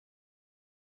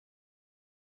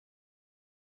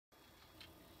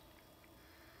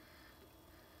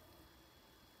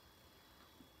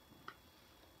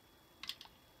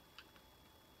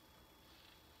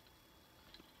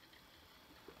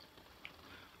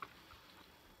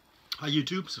Hi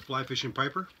YouTube, it's the Fly Fishing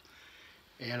Piper,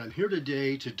 and I'm here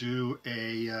today to do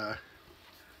a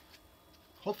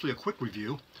hopefully a quick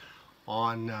review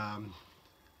on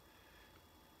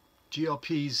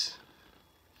G.L.Pease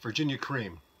Virginia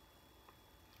Cream.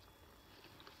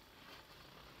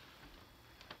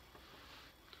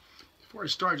 Before I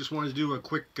start, I just wanted to do a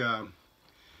quick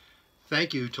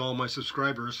thank you to all my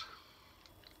subscribers.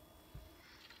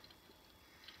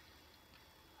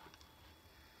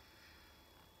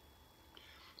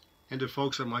 And to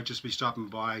folks that might just be stopping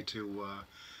by to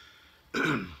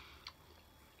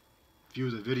view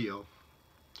the video.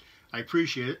 I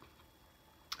appreciate it.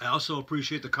 I also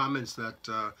appreciate the comments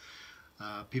that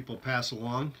people pass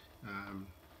along.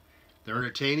 They're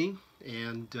entertaining,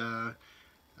 and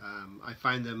I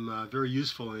find them very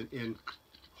useful in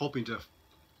hoping to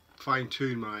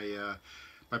fine-tune my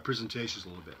my presentations a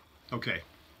little bit. Okay,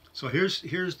 so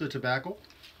here's the tobacco.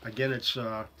 Again, it's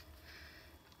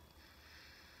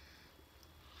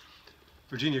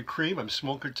Virginia Cream. I'm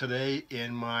smoking today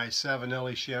in my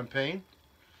Savinelli champagne.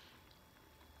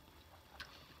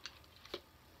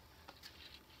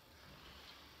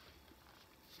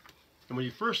 And when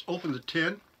you first open the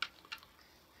tin,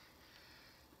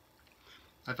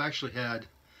 I've actually had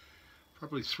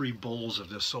probably 3 bowls of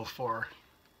this so far.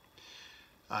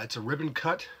 It's a ribbon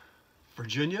cut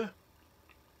Virginia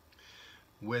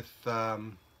with, I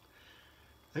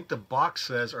think the box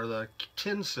says, or the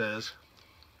tin says,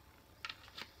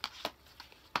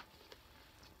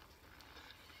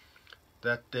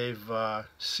 that they've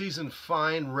seasoned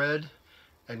fine red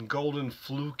and golden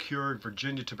flue-cured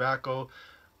Virginia tobacco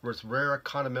with rare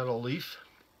continental leaf,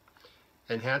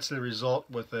 enhancing the result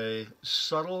with a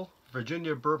subtle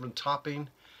Virginia bourbon topping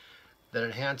that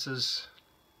enhances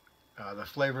the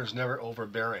flavors, never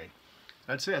overbearing.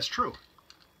 I'd say that's true.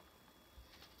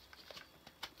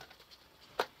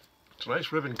 It's a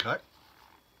nice ribbon cut.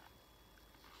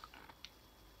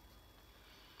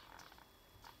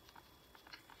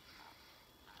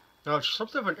 Now it's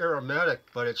something of an aromatic,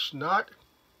 but it's not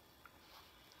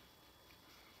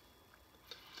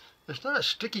a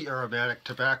sticky aromatic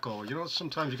tobacco. You know,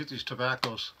 sometimes you get these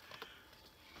tobaccos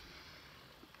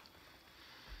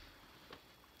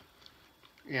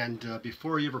and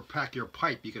before you ever pack your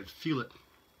pipe, you can feel it.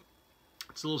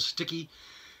 It's a little sticky.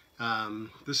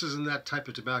 This isn't that type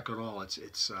of tobacco at all.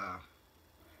 It's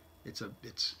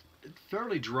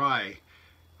fairly dry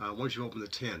once you open the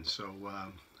tin. So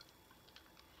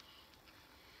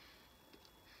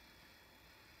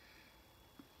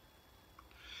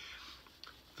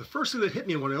the first thing that hit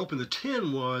me when I opened the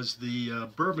tin was the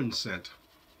bourbon scent.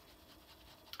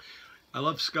 I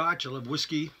love scotch, I love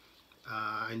whiskey,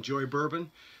 I enjoy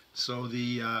bourbon, so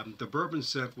the bourbon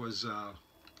scent was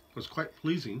quite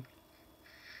pleasing.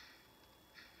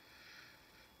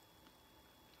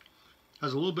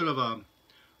 Has a little bit of a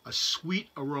sweet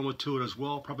aroma to it as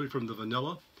well, probably from the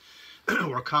vanilla,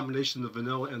 or a combination of the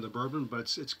vanilla and the bourbon,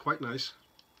 but it's quite nice.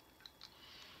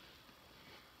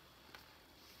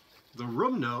 The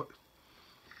room note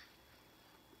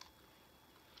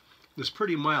is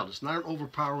pretty mild. It's not an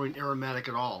overpowering aromatic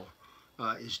at all.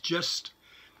 It's just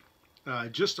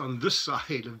on this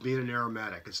side of being an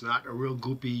aromatic. It's not a real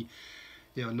goopy,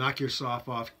 you know, knock your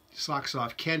socks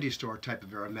off candy store type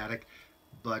of aromatic,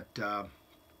 but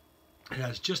it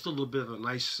has just a little bit of a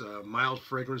nice mild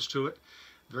fragrance to it.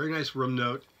 Very nice room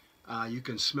note. You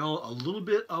can smell a little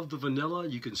bit of the vanilla.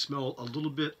 You can smell a little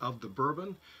bit of the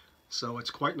bourbon. So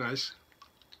it's quite nice.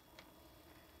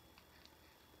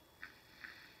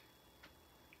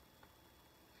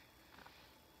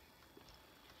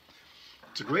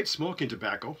 It's a great smoking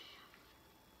tobacco.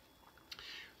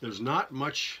 There's not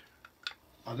much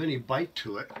of any bite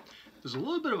to it. There's a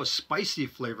little bit of a spicy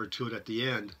flavor to it at the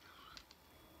end.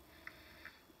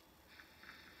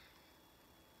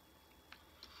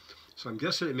 So I'm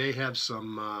guessing it may have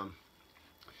some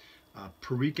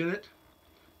perique in it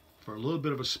for a little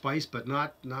bit of a spice, but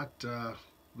not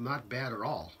bad at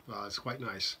all. It's quite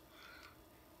nice.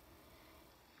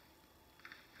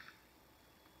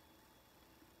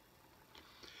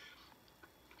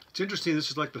 It's interesting, this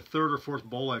is like the 3rd or 4th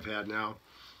bowl I've had now.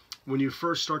 When you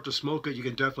first start to smoke it, you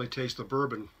can definitely taste the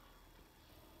bourbon.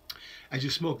 As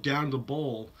you smoke down the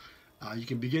bowl, you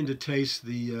can begin to taste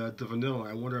the vanilla.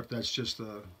 I wonder if that's just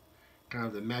the kind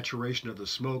of the maturation of the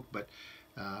smoke, but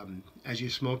as you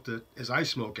smoke it, as I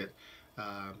smoke it,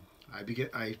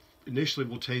 I initially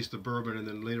will taste the bourbon, and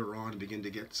then later on begin to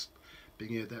get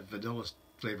that vanilla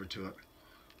flavor to it.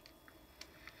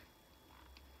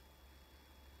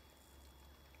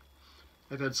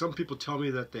 I've had some people tell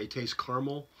me that they taste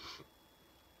caramel.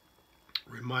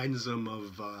 Reminds them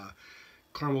of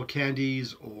caramel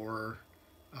candies or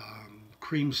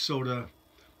cream soda.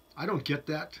 I don't get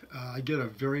that. I get a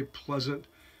very pleasant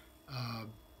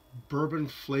bourbon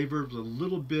flavor with a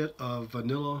little bit of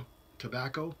vanilla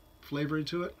tobacco flavoring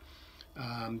to it.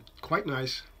 Quite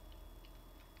nice.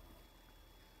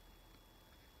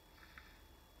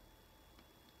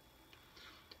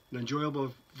 An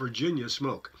enjoyable Virginia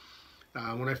smoke.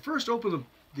 When I first opened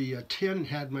the tin and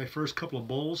had my first couple of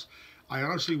bowls, I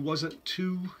honestly wasn't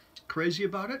too crazy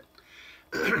about it.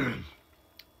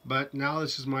 But now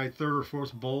this is my third or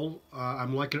fourth bowl.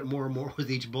 I'm liking it more and more with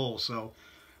each bowl. So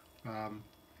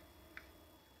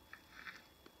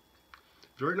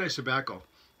very nice tobacco.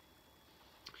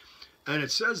 And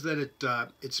it says that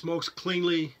it smokes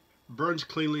cleanly, burns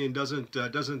cleanly, and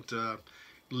doesn't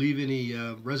leave any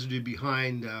residue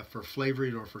behind for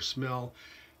flavoring or for smell.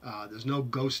 There's no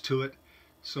ghost to it.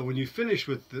 So when you finish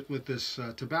with this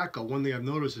tobacco, one thing I've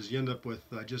noticed is you end up with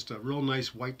just a real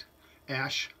nice white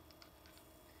ash.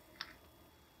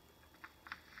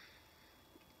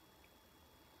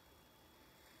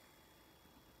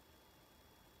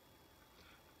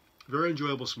 Very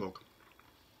enjoyable smoke.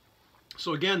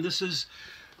 So again, this is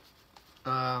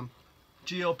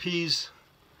G.L.Pease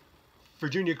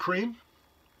Virginia Cream.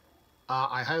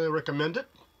 I highly recommend it.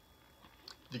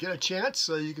 If you get a chance,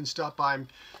 you can stop and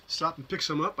pick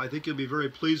some up. I think you'll be very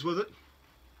pleased with it.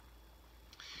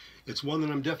 It's one that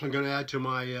I'm definitely going to add to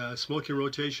my smoking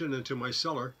rotation and to my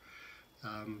cellar.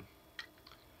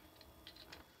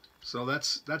 So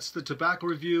that's the tobacco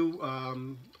review.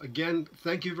 Again,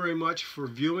 thank you very much for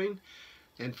viewing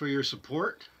and for your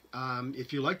support.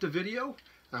 If you liked the video,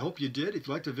 I hope you did. If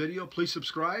you liked the video, please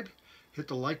subscribe. Hit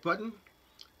the like button.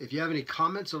 If you have any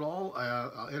comments at all,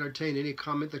 I'll entertain any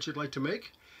comment that you'd like to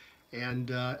make.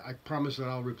 And I promise that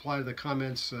I'll reply to the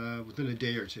comments within a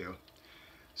day or two.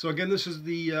 So again, this is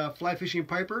the fly fishing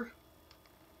piper.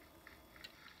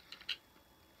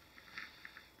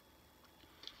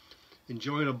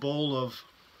 Enjoying a bowl of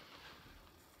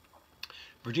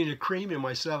Virginia Cream in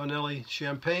my Savinelli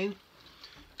champagne.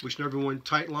 Wishing everyone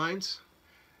tight lines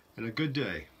and a good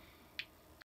day.